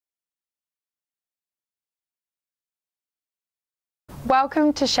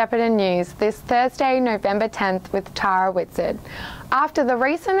Welcome to Shepparton News this Thursday, November 10th with Tara Whitsett. After the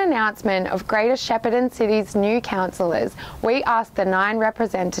recent announcement of Greater Shepparton City's new councillors, we asked the 9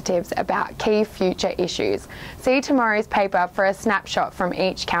 representatives about key future issues. See tomorrow's paper for a snapshot from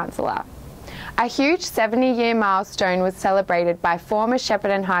each councillor. A huge 70-year milestone was celebrated by former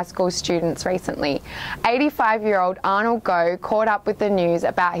Shepparton High School students recently. 85-year-old Arnold Goh caught up with the news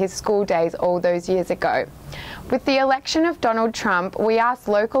about his school days all those years ago. With the election of Donald Trump, we asked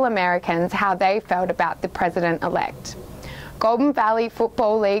local Americans how they felt about the president-elect. Golden Valley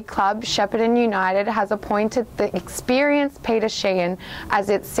Football League club Shepparton United has appointed the experienced Peter Sheehan as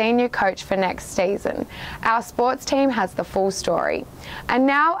its senior coach for next season. Our sports team has the full story. And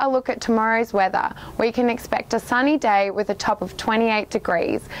now a look at tomorrow's weather. We can expect a sunny day with a top of 28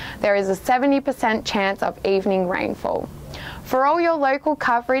 degrees. There is a 70% chance of evening rainfall. For all your local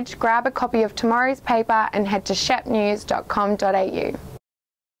coverage, grab a copy of tomorrow's paper and head to sheppnews.com.au.